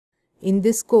In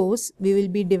this course, we will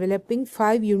be developing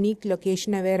 5 unique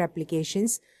location-aware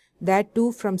applications, that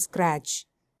too from scratch.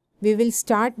 We will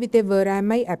start with a Where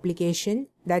Am I application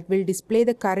that will display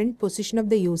the current position of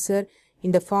the user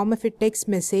in the form of a text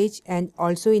message and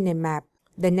also in a map.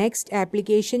 The next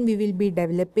application we will be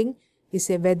developing is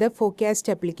a weather forecast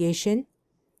application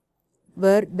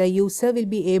where the user will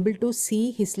be able to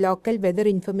see his local weather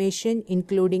information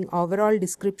including overall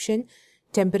description,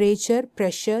 temperature,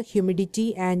 pressure,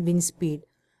 humidity and wind speed.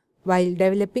 While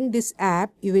developing this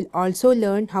app, you will also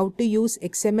learn how to use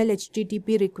XML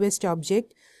HTTP request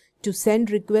object to send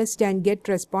request and get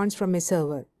response from a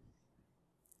server.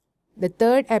 The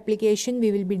third application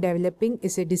we will be developing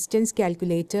is a distance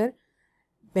calculator.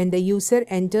 When the user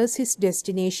enters his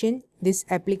destination, this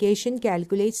application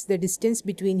calculates the distance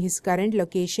between his current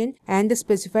location and the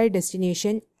specified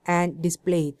destination and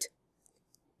display it.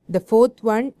 The fourth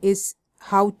one is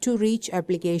How to Reach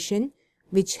application,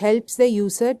 which helps the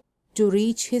user to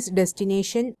reach his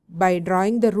destination by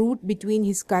drawing the route between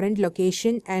his current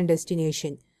location and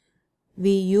destination.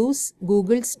 We use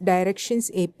Google's Directions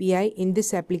API in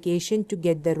this application to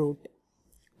get the route.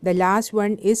 The last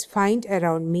one is Find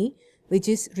Around Me, which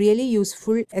is really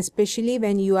useful especially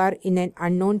when you are in an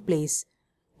unknown place.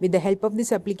 With the help of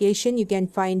this application, you can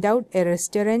find out a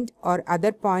restaurant or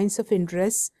other points of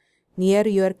interest near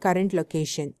your current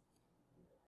location.